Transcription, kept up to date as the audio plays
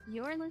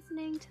You're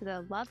listening to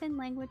the Love and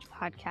Language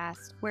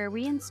podcast, where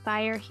we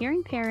inspire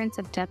hearing parents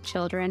of deaf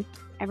children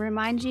and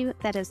remind you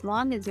that as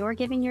long as you're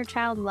giving your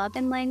child love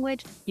and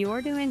language,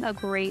 you're doing a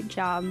great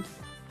job.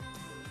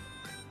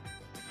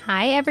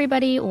 Hi,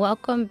 everybody.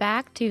 Welcome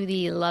back to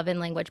the Love and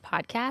Language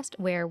podcast,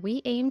 where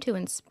we aim to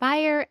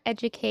inspire,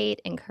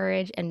 educate,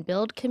 encourage, and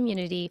build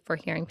community for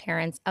hearing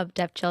parents of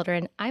deaf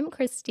children. I'm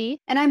Christy.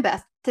 And I'm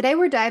Beth. Today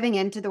we're diving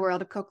into the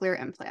world of cochlear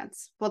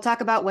implants. We'll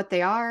talk about what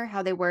they are,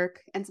 how they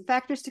work, and some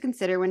factors to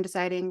consider when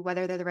deciding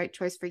whether they're the right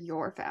choice for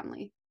your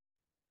family.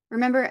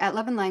 Remember, at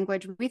Love and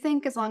Language, we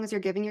think as long as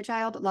you're giving your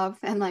child love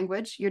and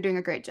language, you're doing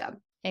a great job.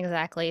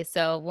 Exactly.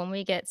 So when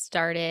we get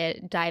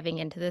started diving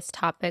into this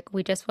topic,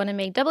 we just want to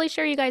make doubly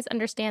sure you guys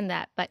understand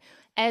that. But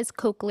as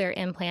cochlear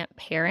implant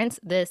parents,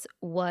 this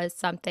was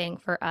something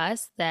for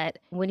us that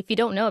if you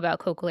don't know about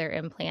cochlear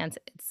implants,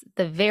 it's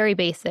the very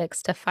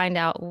basics to find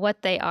out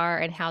what they are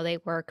and how they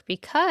work,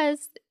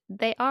 because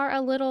they are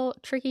a little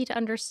tricky to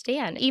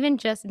understand. Even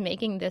just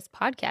making this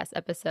podcast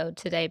episode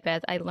today,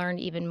 Beth, I learned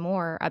even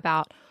more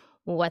about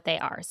what they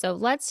are. So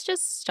let's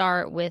just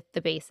start with the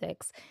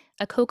basics.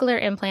 A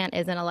cochlear implant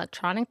is an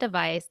electronic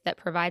device that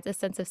provides a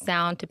sense of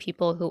sound to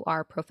people who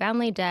are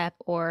profoundly deaf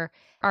or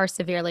are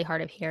severely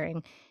hard of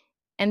hearing.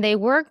 And they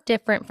work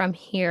different from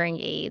hearing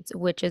aids,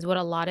 which is what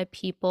a lot of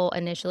people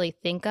initially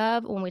think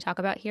of when we talk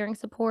about hearing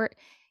support.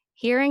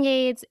 Hearing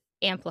aids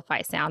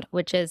amplify sound,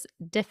 which is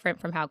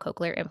different from how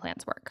cochlear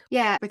implants work.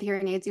 Yeah, with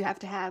hearing aids, you have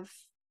to have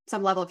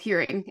some level of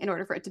hearing in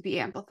order for it to be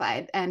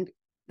amplified. And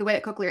the way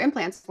that cochlear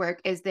implants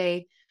work is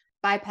they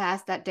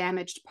bypass that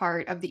damaged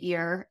part of the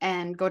ear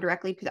and go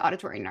directly to the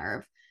auditory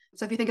nerve.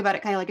 So if you think about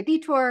it kind of like a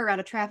detour around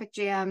a traffic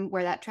jam,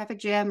 where that traffic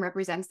jam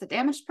represents the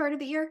damaged part of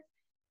the ear,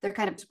 they're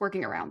kind of just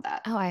working around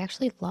that. Oh, I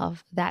actually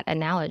love that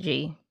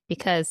analogy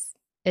because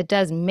it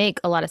does make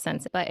a lot of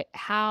sense. But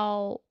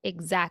how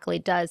exactly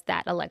does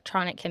that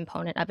electronic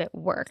component of it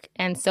work?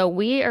 And so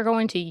we are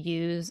going to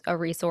use a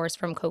resource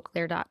from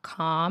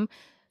cochlear.com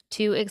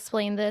to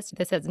explain this.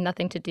 This has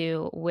nothing to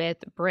do with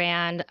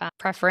brand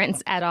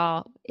preference at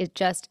all. It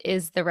just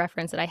is the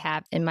reference that I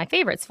have in my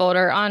favorites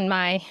folder on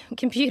my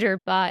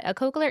computer. But a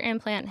cochlear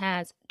implant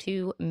has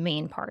two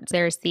main parts.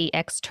 There's the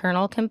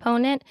external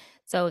component.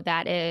 So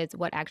that is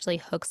what actually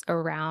hooks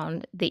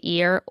around the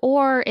ear.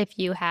 Or if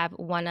you have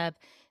one of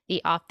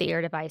the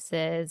off-the-ear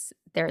devices,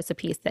 there's a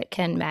piece that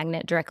can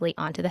magnet directly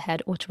onto the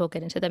head, which we'll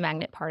get into the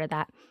magnet part of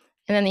that.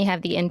 And then you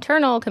have the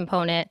internal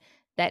component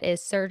that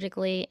is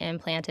surgically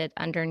implanted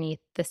underneath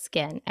the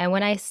skin. And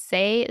when I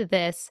say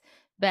this,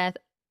 Beth,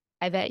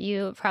 I bet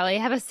you probably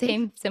have a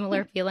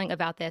similar feeling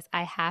about this.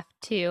 I have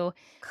to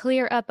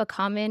clear up a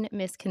common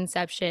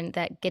misconception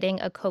that getting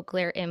a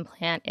cochlear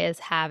implant is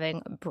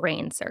having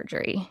brain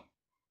surgery.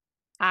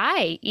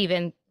 I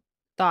even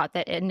thought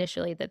that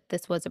initially that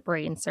this was a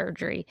brain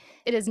surgery.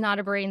 It is not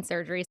a brain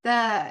surgery.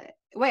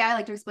 The way I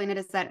like to explain it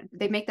is that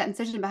they make that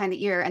incision behind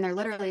the ear and they're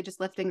literally just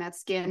lifting that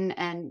skin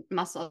and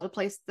muscle to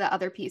place the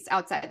other piece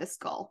outside the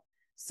skull.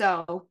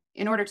 So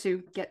in order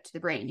to get to the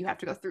brain, you have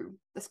to go through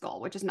the skull,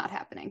 which is not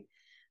happening.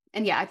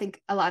 And yeah, I think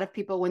a lot of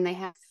people, when they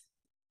have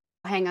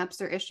hangups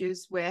or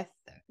issues with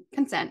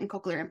consent and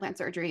cochlear implant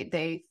surgery,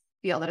 they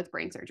feel that it's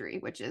brain surgery,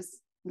 which is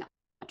not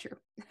true.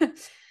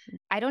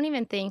 I don't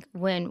even think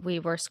when we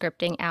were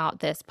scripting out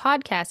this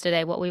podcast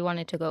today, what we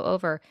wanted to go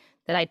over,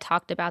 that I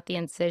talked about the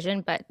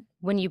incision. But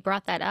when you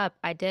brought that up,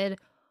 I did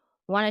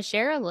want to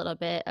share a little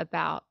bit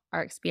about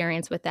our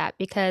experience with that,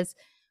 because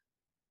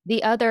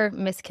the other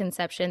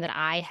misconception that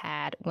I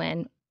had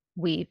when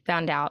we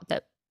found out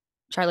that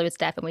Charlie was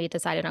deaf and we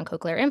decided on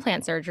cochlear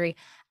implant surgery,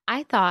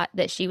 I thought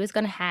that she was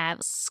going to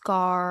have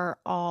scar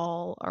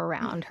all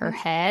around her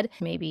head,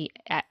 maybe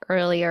at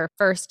earlier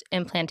first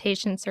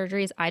implantation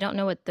surgeries. I don't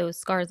know what those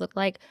scars look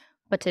like,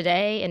 but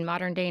today in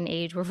modern day and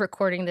age, we're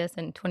recording this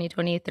in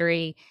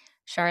 2023.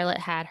 Charlotte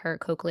had her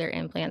cochlear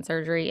implant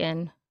surgery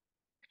in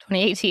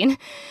 2018.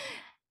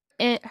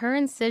 Her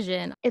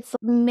incision, it's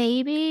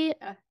maybe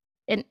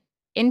an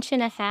inch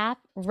and a half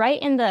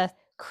right in the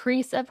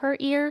crease of her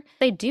ear.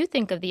 They do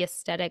think of the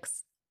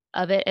aesthetics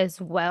of it as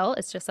well.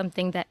 It's just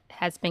something that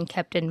has been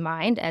kept in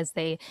mind as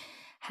they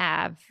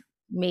have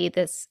made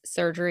this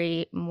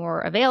surgery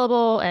more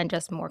available and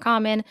just more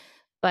common.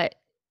 But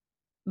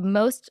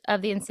most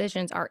of the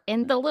incisions are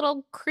in the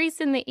little crease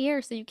in the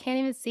ear, so you can't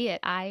even see it.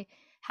 I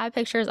have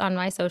pictures on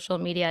my social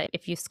media,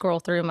 if you scroll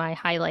through my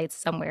highlights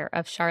somewhere,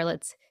 of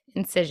Charlotte's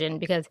incision,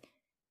 because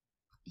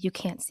you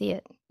can't see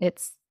it.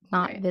 It's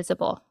not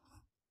visible.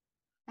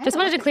 Just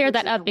wanted to clear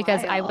that up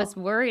because I was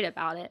worried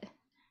about it.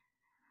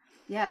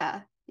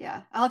 Yeah.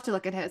 I'll have to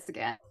look at his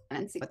again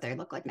and see what they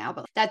look like now,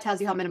 but that tells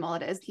you how minimal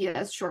it is. He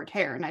has short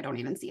hair and I don't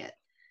even see it.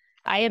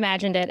 I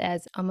imagined it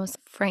as almost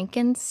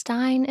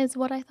Frankenstein is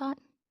what I thought.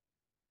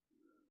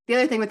 The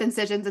other thing with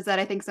incisions is that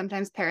I think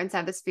sometimes parents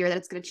have this fear that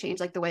it's going to change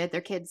like the way that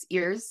their kids'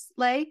 ears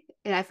lay.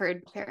 And I've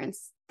heard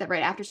parents that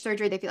right after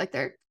surgery, they feel like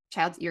their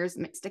child's ears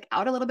might stick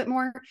out a little bit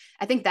more.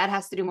 I think that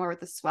has to do more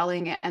with the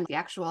swelling and the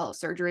actual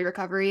surgery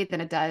recovery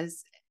than it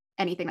does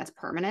anything that's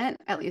permanent,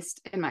 at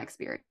least in my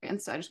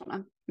experience. So I just want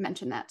to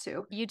mention that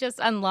too. You just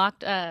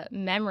unlocked a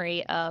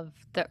memory of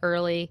the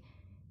early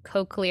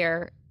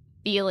cochlear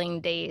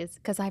feeling days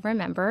because I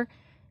remember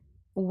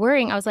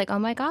worrying. I was like, oh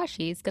my gosh,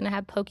 he's going to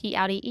have pokey,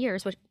 outy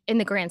ears, which in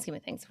the grand scheme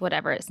of things,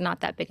 whatever, it's not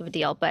that big of a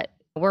deal. But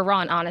we're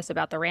raw and honest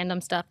about the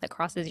random stuff that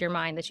crosses your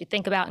mind that you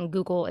think about and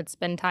Google and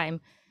spend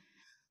time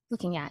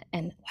looking at.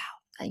 And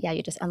wow, yeah,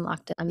 you just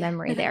unlocked a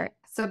memory there.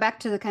 So back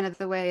to the kind of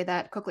the way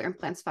that cochlear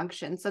implants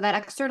function. So that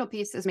external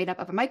piece is made up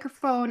of a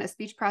microphone, a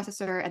speech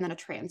processor, and then a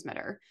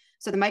transmitter.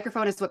 So the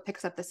microphone is what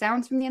picks up the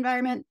sounds from the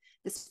environment.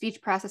 The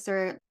speech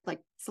processor like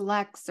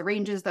selects,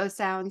 arranges those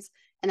sounds,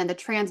 and then the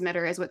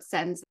transmitter is what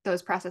sends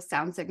those processed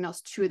sound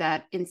signals to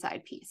that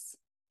inside piece.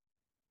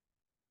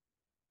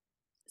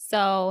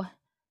 So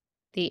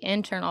the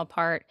internal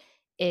part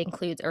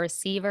includes a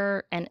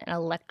receiver and an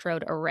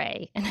electrode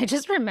array. And I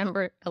just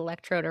remember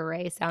electrode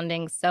array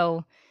sounding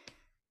so,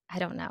 I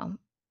don't know,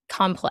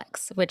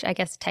 complex, which I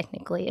guess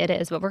technically it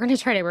is, but we're going to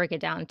try to break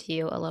it down to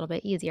you a little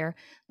bit easier.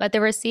 But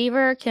the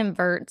receiver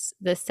converts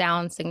the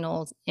sound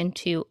signals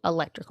into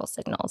electrical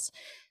signals.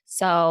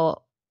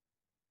 So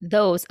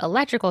those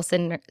electrical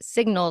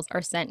signals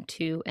are sent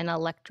to an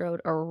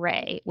electrode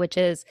array, which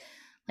is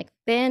like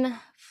thin,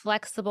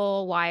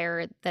 flexible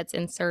wire that's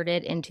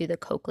inserted into the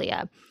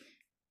cochlea.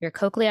 Your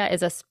cochlea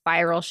is a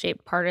spiral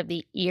shaped part of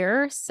the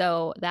ear,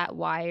 so that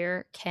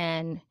wire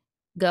can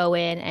go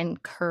in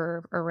and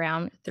curve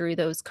around through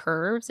those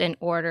curves in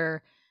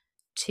order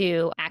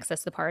to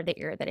access the part of the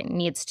ear that it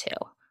needs to.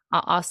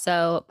 I'll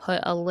also put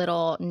a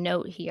little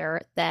note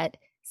here that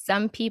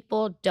some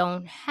people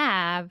don't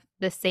have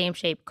the same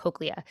shape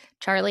cochlea.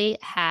 Charlie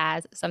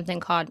has something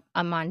called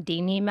a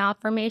Mondini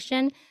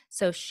malformation,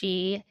 so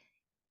she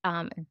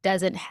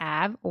doesn't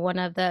have one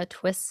of the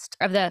twists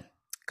of the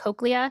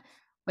cochlea,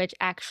 which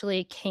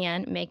actually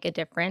can make a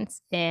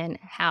difference in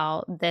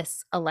how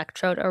this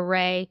electrode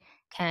array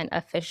can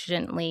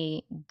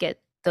efficiently get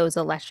those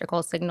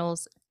electrical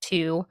signals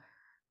to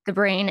the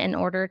brain in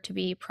order to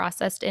be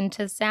processed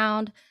into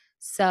sound.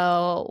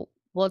 So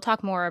we'll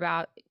talk more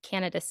about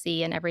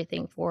candidacy and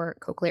everything for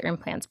cochlear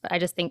implants, but I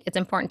just think it's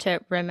important to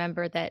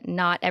remember that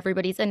not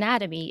everybody's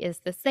anatomy is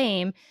the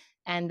same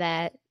and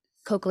that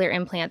cochlear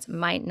implants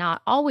might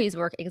not always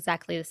work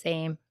exactly the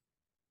same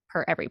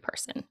per every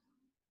person.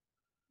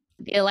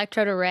 The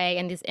electrode array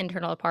and this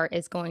internal part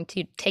is going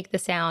to take the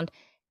sound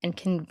and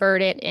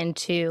convert it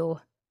into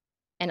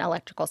an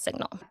electrical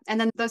signal. And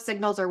then those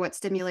signals are what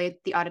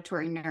stimulate the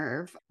auditory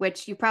nerve,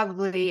 which you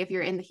probably, if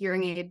you're in the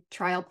hearing aid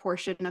trial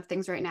portion of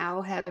things right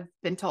now, have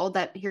been told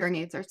that hearing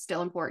aids are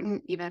still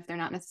important, even if they're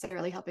not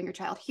necessarily helping your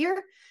child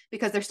hear,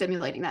 because they're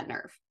stimulating that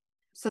nerve.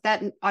 So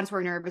that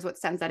auditory nerve is what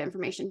sends that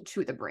information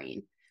to the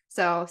brain.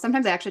 So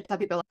sometimes I actually tell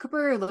people,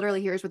 Cooper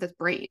literally hears with his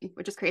brain,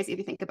 which is crazy if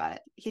you think about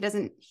it. He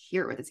doesn't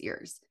hear with his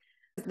ears.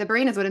 The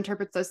brain is what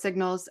interprets those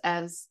signals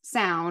as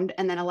sound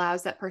and then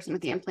allows that person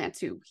with the implant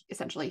to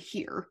essentially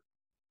hear.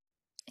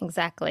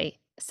 Exactly.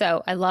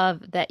 So I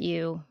love that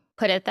you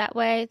put it that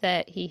way,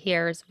 that he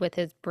hears with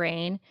his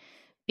brain,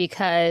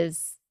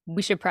 because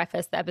we should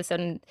preface the episode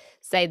and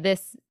say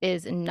this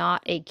is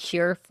not a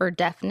cure for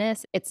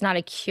deafness. It's not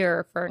a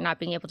cure for not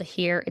being able to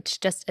hear. It's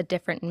just a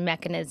different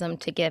mechanism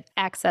to give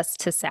access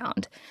to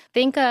sound.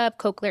 Think of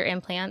cochlear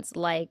implants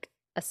like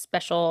a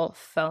special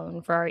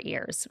phone for our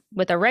ears.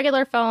 With a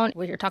regular phone,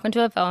 when you're talking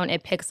to a phone,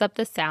 it picks up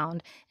the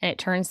sound and it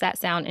turns that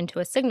sound into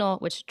a signal,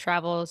 which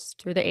travels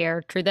through the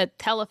air, through the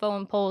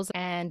telephone poles,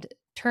 and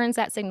turns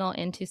that signal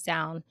into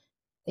sound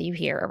that you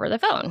hear over the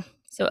phone.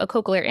 So a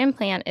cochlear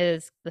implant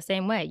is the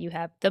same way. You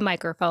have the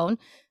microphone,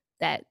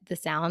 that the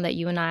sound that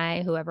you and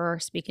I, whoever are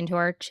speaking to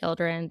our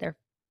children, they're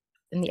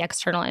in the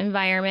external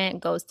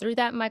environment, goes through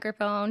that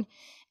microphone,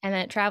 and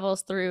then it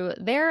travels through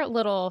their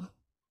little,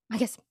 I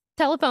guess,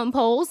 telephone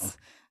poles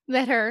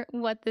that are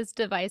what this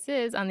device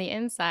is on the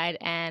inside.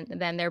 And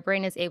then their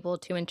brain is able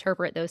to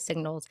interpret those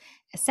signals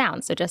as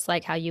sound. So just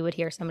like how you would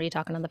hear somebody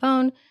talking on the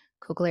phone,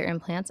 cochlear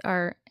implants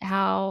are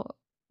how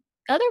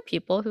other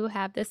people who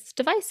have this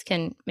device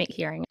can make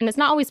hearing. And it's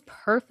not always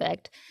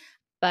perfect,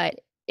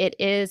 but it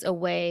is a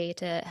way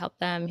to help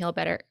them heal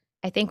better.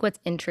 I think what's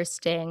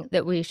interesting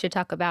that we should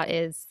talk about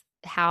is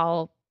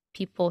how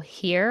people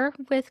hear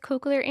with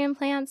cochlear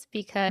implants,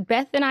 because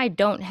Beth and I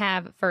don't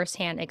have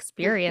firsthand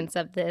experience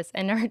of this,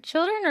 and our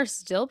children are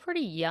still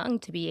pretty young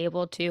to be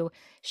able to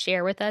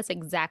share with us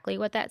exactly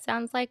what that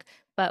sounds like.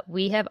 But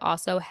we have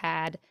also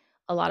had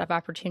a lot of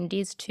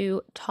opportunities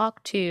to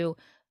talk to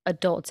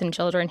adults and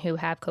children who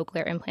have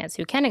cochlear implants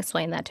who can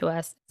explain that to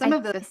us. Some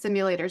of the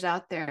simulators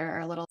out there are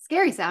a little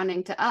scary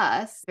sounding to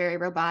us, very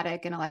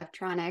robotic and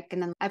electronic.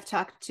 And then I've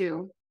talked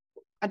to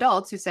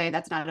adults who say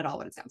that's not at all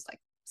what it sounds like.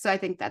 So I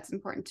think that's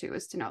important too,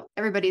 is to know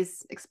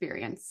everybody's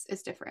experience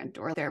is different,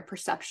 or their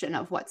perception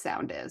of what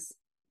sound is.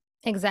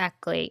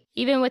 Exactly.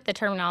 Even with the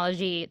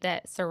terminology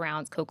that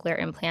surrounds cochlear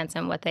implants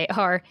and what they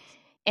are.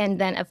 And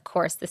then, of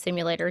course, the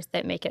simulators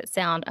that make it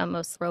sound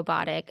almost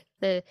robotic.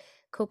 The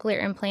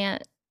cochlear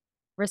implant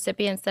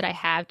recipients that I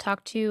have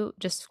talked to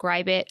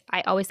describe it,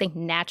 I always think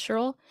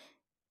natural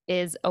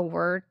is a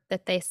word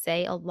that they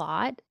say a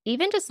lot.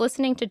 Even just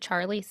listening to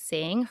Charlie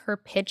sing, her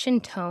pitch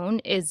and tone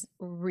is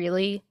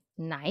really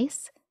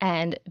nice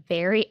and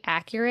very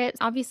accurate.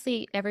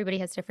 Obviously, everybody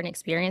has different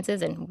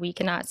experiences, and we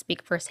cannot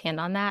speak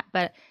firsthand on that,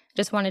 but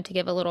just wanted to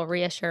give a little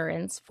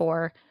reassurance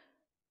for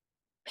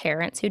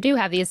parents who do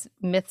have these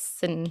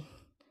myths and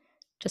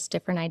just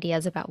different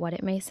ideas about what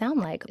it may sound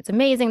like. It's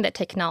amazing that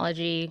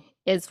technology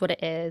is what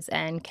it is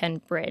and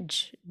can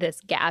bridge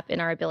this gap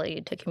in our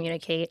ability to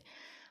communicate.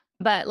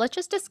 But let's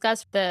just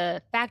discuss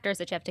the factors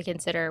that you have to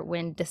consider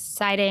when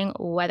deciding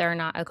whether or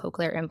not a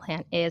cochlear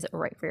implant is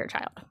right for your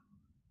child.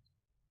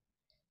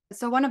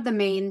 So one of the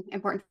main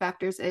important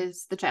factors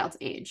is the child's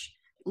age.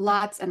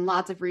 Lots and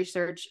lots of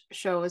research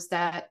shows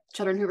that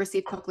children who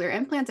receive cochlear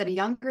implants at a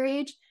younger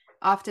age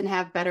often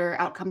have better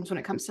outcomes when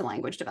it comes to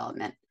language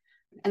development.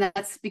 And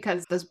that's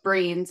because those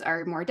brains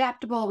are more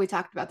adaptable. We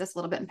talked about this a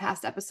little bit in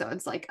past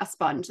episodes, like a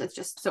sponge that's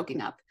just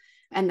soaking up.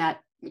 And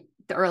that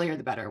the earlier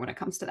the better when it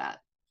comes to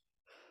that.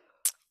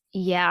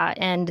 Yeah,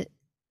 and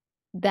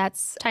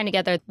that's tying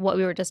together what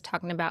we were just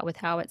talking about with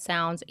how it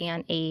sounds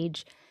and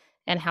age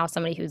and how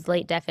somebody who's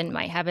late deafened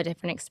might have a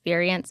different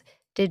experience.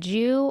 Did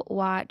you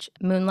watch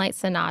Moonlight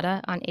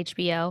Sonata on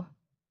HBO,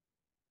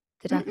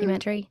 the Mm-mm.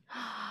 documentary?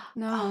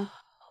 No. Oh,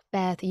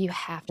 Beth, you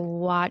have to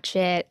watch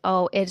it.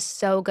 Oh, it's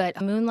so good.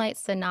 Moonlight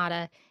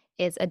Sonata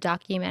is a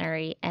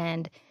documentary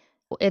and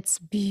it's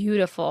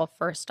beautiful,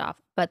 first off.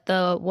 But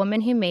the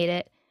woman who made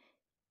it,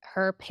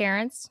 her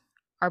parents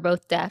are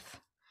both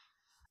deaf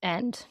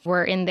and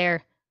were in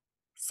their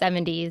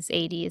 70s,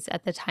 80s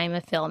at the time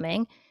of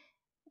filming.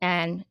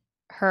 And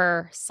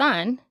her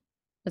son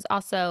was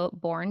also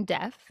born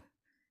deaf.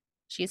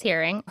 She's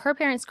hearing. Her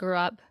parents grew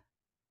up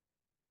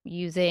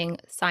using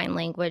sign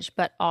language,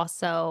 but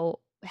also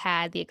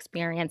had the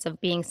experience of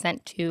being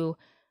sent to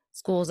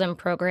schools and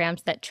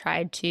programs that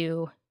tried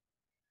to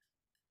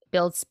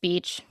build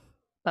speech,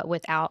 but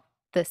without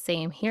the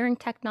same hearing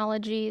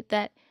technology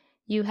that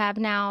you have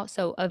now.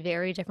 So, a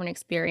very different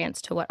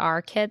experience to what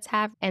our kids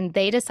have. And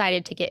they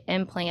decided to get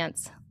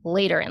implants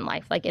later in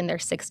life, like in their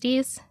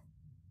 60s.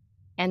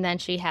 And then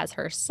she has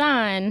her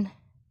son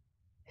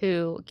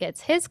who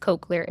gets his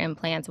cochlear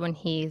implants when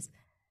he's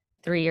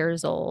 3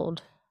 years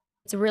old.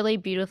 It's really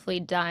beautifully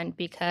done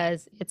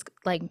because it's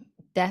like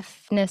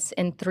deafness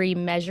in three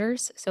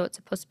measures. So it's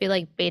supposed to be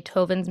like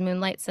Beethoven's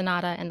Moonlight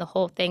Sonata, and the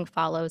whole thing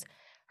follows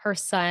her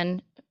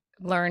son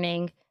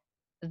learning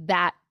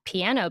that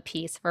piano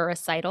piece for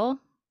recital.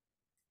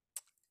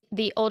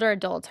 The older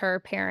adults, her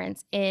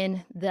parents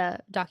in the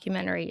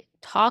documentary,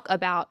 talk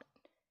about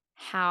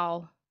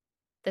how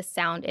the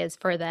sound is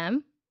for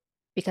them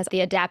because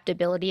the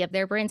adaptability of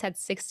their brains had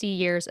 60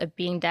 years of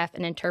being deaf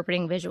and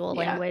interpreting visual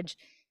Yeah. language.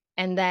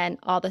 And then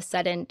all of a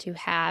sudden to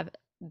have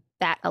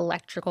that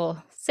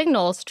electrical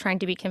signals trying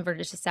to be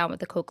converted to sound with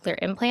the cochlear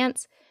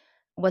implants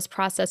was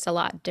processed a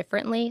lot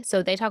differently.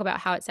 So they talk about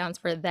how it sounds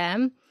for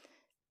them.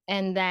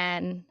 And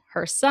then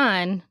her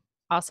son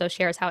also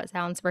shares how it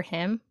sounds for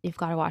him. You've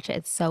got to watch it.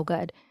 It's so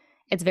good.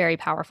 It's very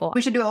powerful.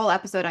 We should do a whole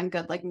episode on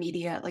good like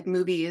media, like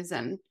movies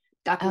and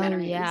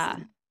documentaries. Oh, yeah.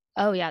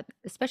 Oh, yeah.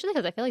 Especially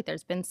because I feel like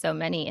there's been so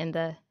many in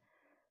the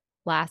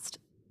last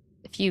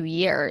few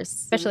years,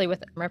 especially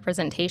with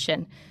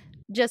representation.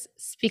 Just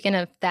speaking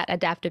of that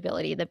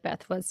adaptability that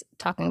Beth was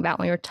talking about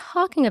when we were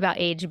talking about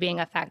age being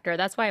a factor,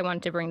 that's why I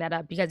wanted to bring that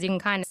up, because you can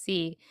kind of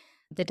see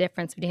the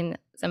difference between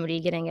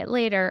somebody getting it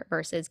later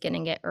versus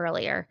getting it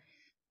earlier.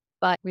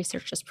 But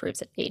research just proves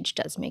that age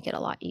does make it a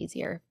lot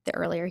easier the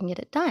earlier you can get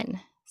it done.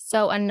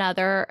 So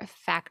another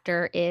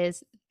factor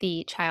is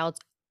the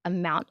child's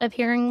amount of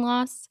hearing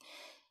loss.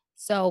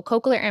 So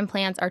cochlear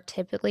implants are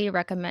typically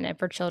recommended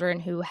for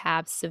children who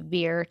have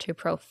severe to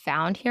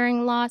profound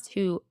hearing loss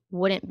who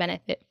wouldn't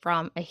benefit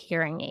from a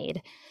hearing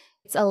aid.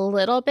 It's a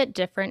little bit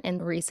different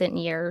in recent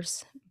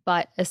years,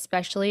 but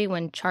especially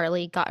when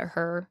Charlie got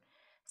her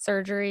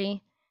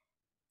surgery,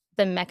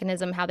 the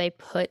mechanism, how they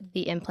put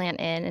the implant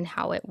in and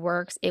how it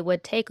works, it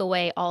would take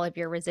away all of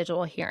your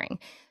residual hearing.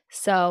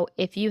 So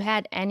if you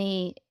had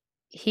any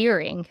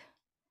hearing,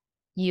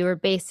 you were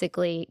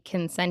basically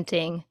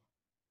consenting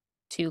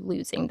to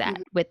losing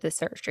that with the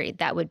surgery.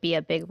 That would be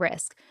a big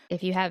risk.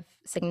 If you have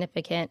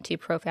significant to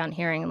profound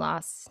hearing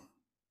loss,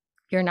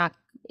 you're not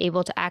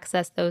able to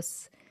access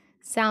those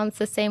sounds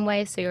the same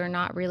way, so you're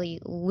not really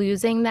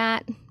losing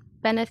that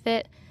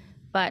benefit.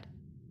 But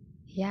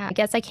yeah, I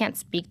guess I can't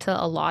speak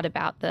to a lot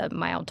about the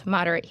mild to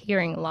moderate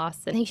hearing loss.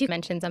 I think you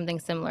mentioned something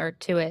similar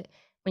to it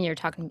when you were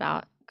talking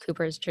about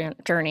Cooper's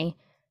journey,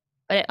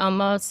 but it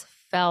almost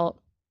felt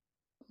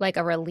like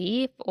a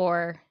relief,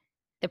 or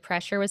the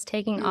pressure was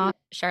taking off.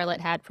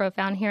 Charlotte had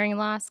profound hearing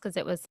loss because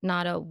it was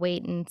not a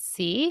wait and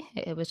see.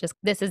 It was just,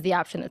 this is the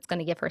option that's going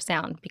to give her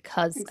sound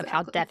because of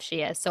how deaf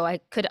she is. So I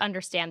could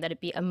understand that it'd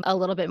be a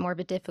little bit more of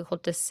a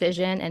difficult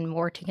decision and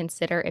more to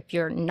consider if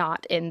you're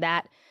not in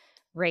that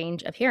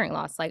range of hearing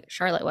loss like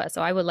Charlotte was.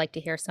 So I would like to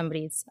hear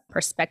somebody's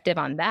perspective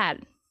on that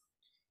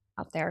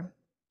out there.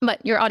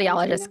 But your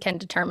audiologist can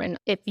determine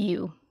if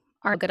you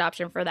are a good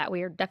option for that.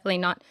 We are definitely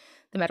not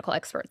the medical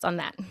experts on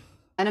that.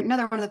 And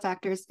another one of the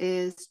factors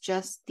is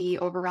just the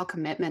overall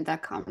commitment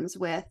that comes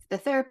with the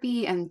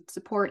therapy and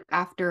support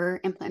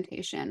after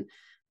implantation.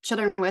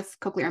 Children with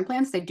cochlear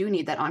implants, they do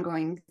need that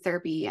ongoing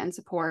therapy and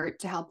support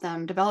to help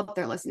them develop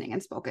their listening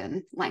and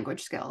spoken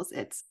language skills.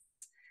 It's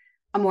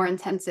a more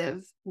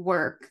intensive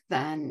work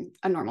than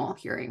a normal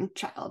hearing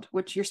child,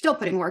 which you're still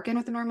putting work in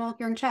with a normal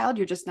hearing child.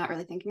 You're just not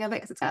really thinking of it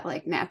because it's that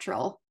like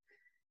natural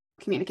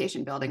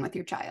communication building with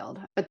your child.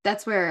 But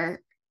that's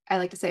where I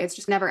like to say it's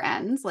just never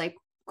ends. Like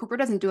Cooper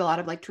doesn't do a lot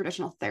of like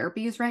traditional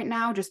therapies right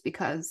now just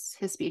because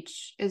his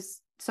speech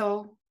is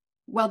so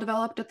well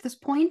developed at this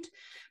point.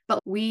 But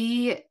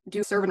we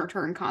do serve and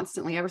return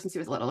constantly ever since he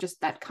was little,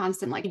 just that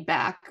constant like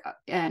feedback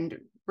and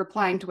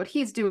replying to what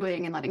he's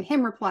doing and letting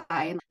him reply.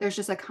 And there's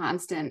just a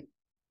constant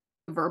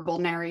verbal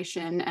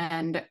narration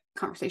and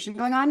conversation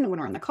going on when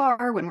we're in the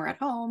car, when we're at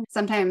home.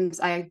 Sometimes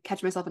I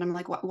catch myself and I'm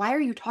like, why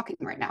are you talking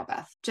right now,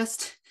 Beth?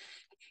 Just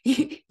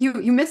you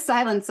miss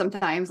silence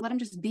sometimes. Let him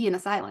just be in a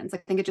silence. I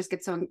think it just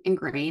gets so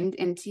ingrained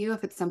into you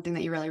if it's something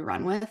that you really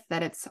run with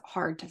that it's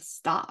hard to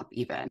stop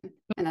even.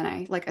 And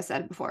then like I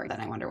said before, then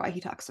I wonder why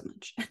he talks so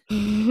much.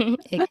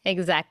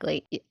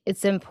 Exactly.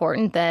 It's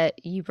important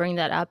that you bring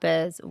that up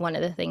as one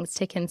of the things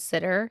to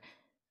consider.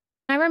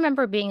 I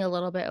remember being a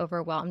little bit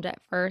overwhelmed at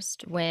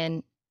first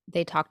when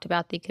they talked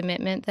about the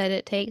commitment that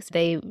it takes.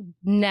 They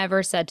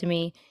never said to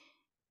me,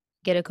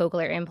 get a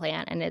cochlear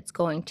implant and it's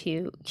going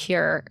to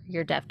cure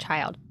your deaf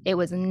child. It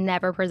was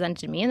never presented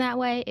to me in that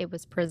way. It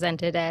was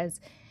presented as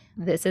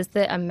this is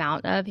the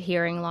amount of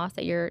hearing loss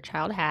that your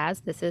child has.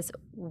 This is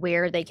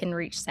where they can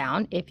reach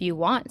sound. If you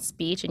want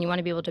speech and you want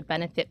to be able to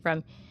benefit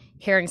from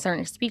hearing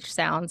certain speech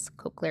sounds,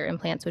 cochlear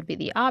implants would be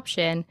the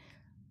option.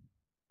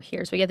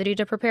 Here's what you have to do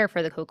to prepare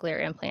for the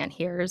cochlear implant.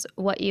 Here's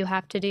what you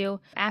have to do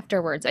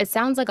afterwards. It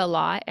sounds like a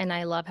lot, and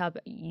I love how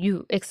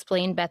you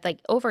explained, Beth, like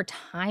over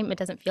time, it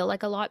doesn't feel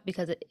like a lot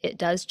because it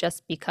does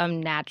just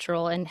become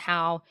natural in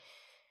how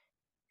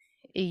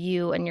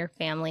you and your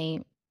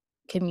family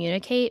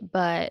communicate.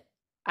 But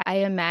I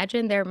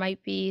imagine there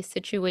might be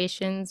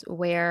situations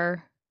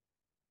where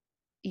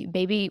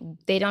maybe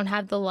they don't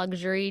have the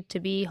luxury to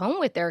be home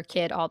with their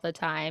kid all the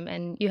time,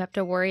 and you have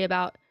to worry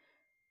about,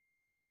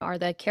 are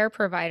the care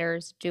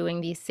providers doing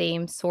the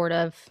same sort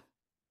of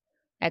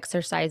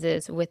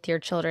exercises with your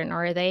children?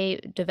 Or are they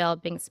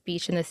developing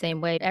speech in the same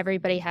way?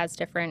 Everybody has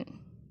different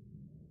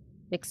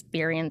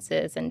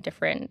experiences and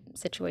different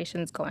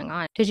situations going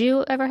on. Did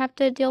you ever have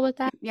to deal with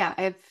that? Yeah,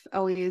 I've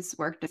always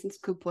worked since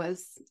Coop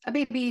was a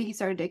baby. He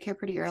started daycare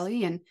pretty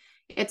early, and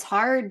it's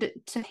hard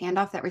to hand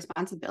off that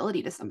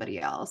responsibility to somebody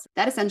else.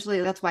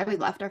 That's why we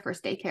left our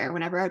first daycare.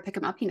 Whenever I would pick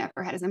him up, he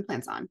never had his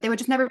implants on. They would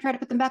just never try to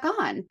put them back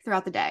on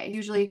throughout the day.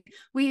 Usually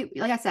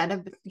like I said,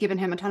 have given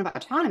him a ton of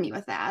autonomy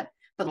with that,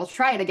 but we'll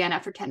try it again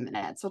after 10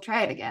 minutes. We'll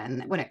try it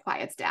again when it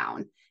quiets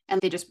down. And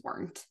they just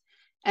weren't.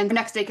 And the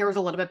next daycare was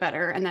a little bit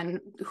better. And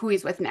then who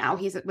he's with now,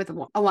 he's with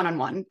a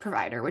one-on-one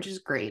provider, which is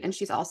great. And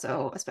she's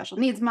also a special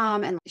needs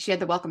mom. And she had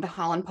the Welcome to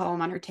Holland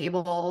poem on her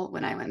table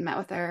when I went and met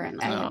with her.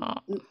 And I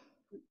had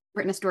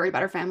written a story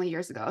about her family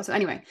years ago. So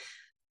anyway,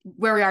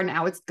 where we are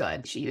now, it's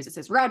good. She uses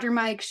his Roger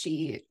mic.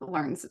 She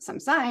learns some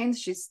signs.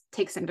 She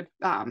takes him to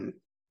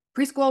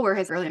preschool where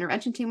his early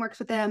intervention team works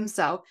with him.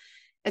 So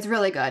it's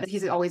really good.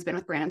 He's always been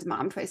with Brandon's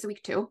mom twice a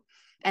week too.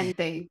 And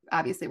they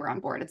obviously were on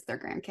board. It's their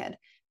grandkid.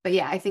 But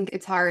yeah, I think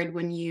it's hard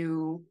when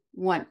you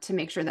want to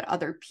make sure that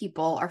other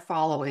people are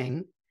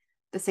following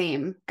the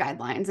same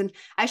guidelines. And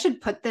I should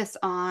put this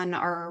on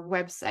our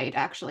website,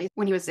 actually.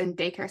 When he was in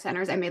daycare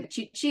centers, I made a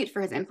cheat sheet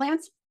for his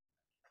implants.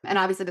 And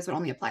obviously this would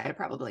only apply to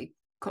probably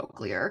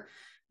cochlear,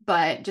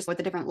 but just what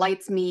the different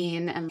lights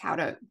mean and how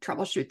to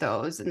troubleshoot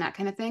those and that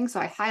kind of thing. So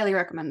I highly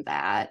recommend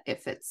that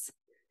if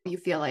you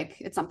feel like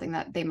it's something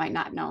that they might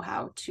not know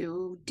how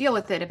to deal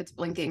with it, if it's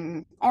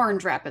blinking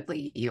orange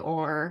rapidly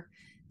or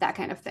that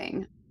kind of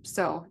thing.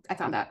 So I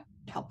found that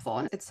helpful.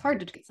 And it's hard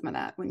to get some of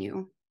that when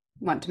you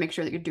want to make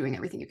sure that you're doing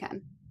everything you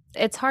can.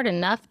 It's hard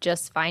enough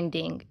just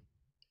finding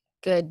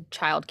good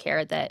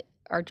childcare that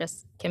are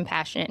just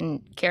compassionate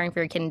and caring for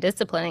your kid and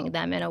disciplining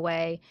them in a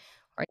way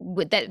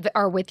that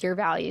are with your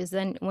values.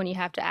 Then when you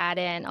have to add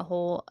in a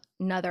whole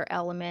another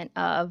element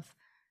of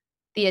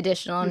the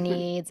additional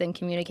needs and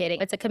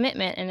communicating, it's a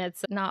commitment and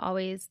it's not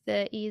always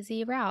the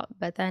easy route,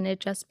 but then it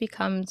just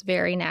becomes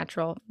very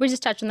natural. We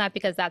just touched on that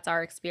because that's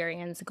our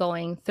experience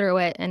going through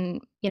it.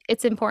 And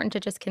it's important to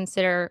just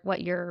consider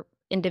what your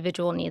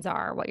individual needs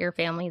are, what your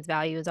family's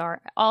values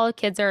are. All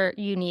kids are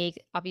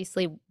unique.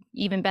 Obviously,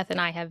 even Beth and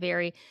I have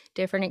very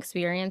different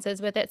experiences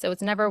with it. So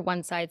it's never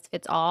one size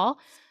fits all.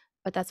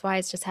 But that's why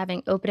it's just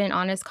having open and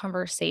honest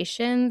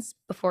conversations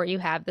before you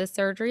have the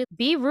surgery.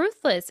 Be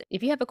ruthless.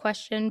 If you have a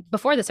question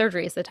before the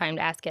surgery is the time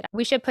to ask it.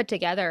 We should put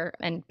together,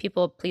 and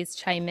people please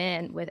chime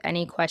in with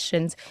any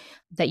questions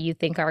that you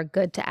think are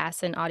good to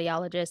ask an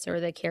audiologist or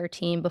the care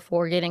team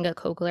before getting a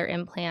cochlear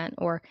implant,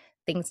 or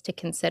things to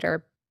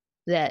consider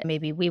that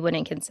maybe we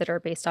wouldn't consider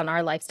based on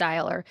our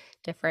lifestyle or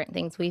different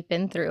things we've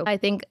been through. I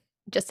think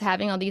just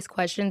having all these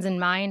questions in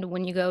mind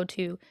when you go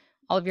to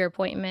all of your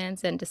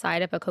appointments and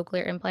decide if a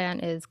cochlear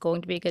implant is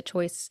going to be a good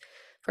choice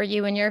for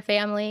you and your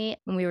family.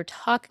 When we were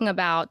talking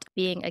about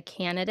being a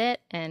candidate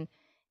and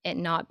it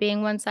not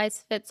being one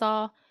size fits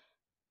all,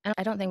 and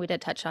I don't think we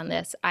did touch on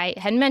this. I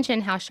had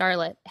mentioned how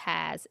Charlotte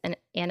has an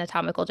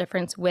anatomical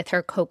difference with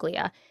her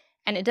cochlea,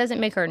 and it doesn't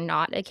make her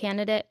not a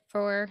candidate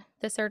for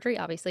the surgery.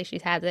 Obviously, she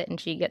has it and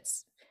she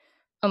gets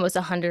almost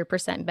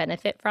 100%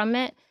 benefit from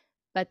it.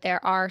 But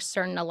there are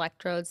certain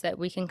electrodes that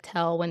we can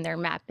tell when they're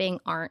mapping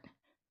aren't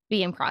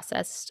being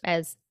processed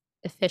as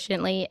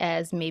efficiently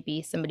as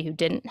maybe somebody who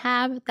didn't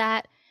have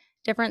that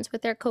difference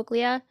with their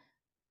cochlea.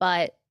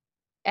 But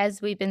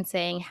as we've been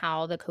saying,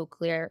 how the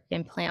cochlear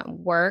implant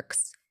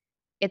works,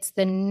 it's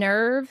the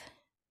nerve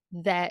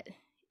that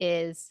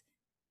is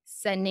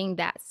sending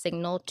that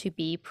signal to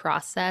be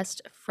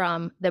processed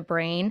from the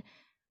brain.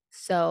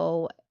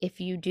 So if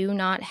you do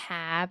not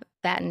have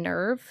that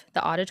nerve,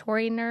 the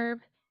auditory nerve,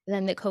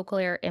 then the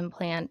cochlear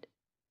implant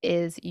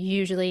is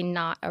usually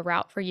not a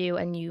route for you,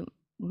 and you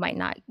might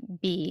not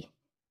be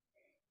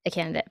a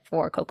candidate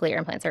for cochlear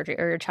implant surgery,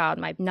 or your child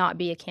might not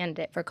be a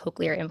candidate for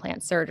cochlear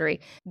implant surgery.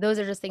 Those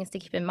are just things to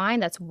keep in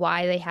mind. That's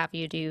why they have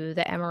you do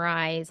the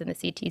MRIs and the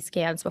CT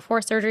scans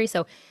before surgery.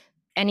 So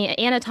any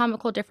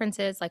anatomical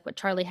differences like what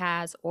Charlie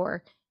has,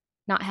 or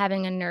not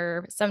having a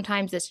nerve,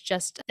 sometimes it's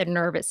just the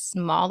nerve is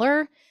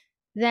smaller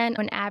than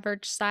an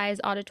average size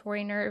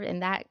auditory nerve,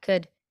 and that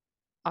could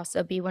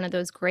also be one of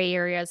those gray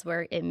areas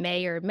where it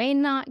may or may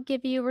not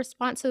give you a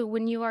response. So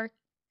when you are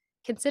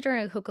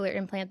considering a cochlear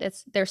implant,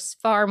 there's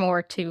far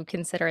more to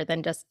consider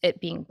than just it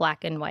being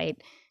black and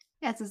white.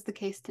 As is the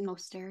case in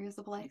most areas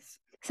of life.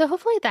 So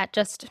hopefully that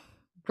just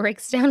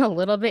breaks down a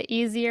little bit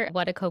easier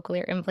what a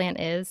cochlear implant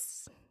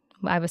is.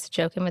 I was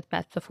joking with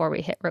Beth before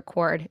we hit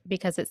record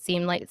because it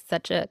seemed like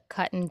such a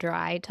cut and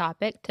dry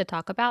topic to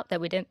talk about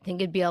that we didn't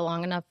think it'd be a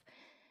long enough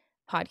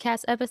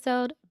podcast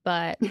episode.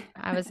 But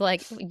I was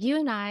like, you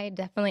and I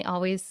definitely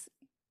always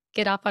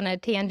get off on a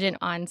tangent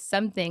on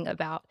something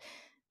about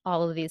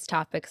all of these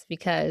topics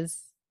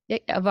because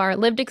of our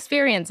lived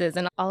experiences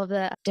and all of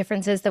the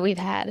differences that we've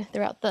had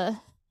throughout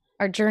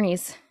our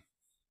journeys.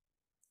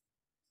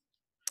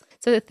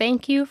 So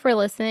thank you for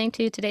listening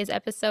to today's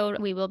episode.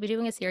 We will be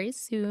doing a series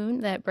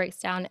soon that breaks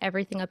down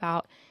everything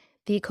about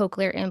the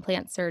cochlear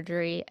implant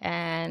surgery.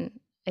 And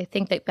I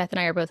think that Beth and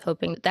I are both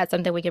hoping that that's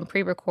something we can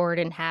pre-record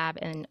and have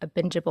in a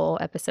bingeable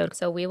episode.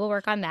 So we will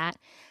work on that.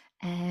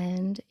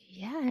 And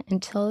yeah,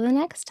 until the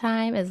next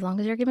time, as long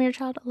as you're giving your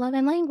child love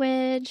and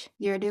language.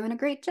 You're doing a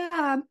great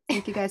job.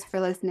 Thank you guys for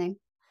listening.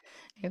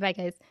 Bye,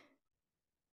 guys.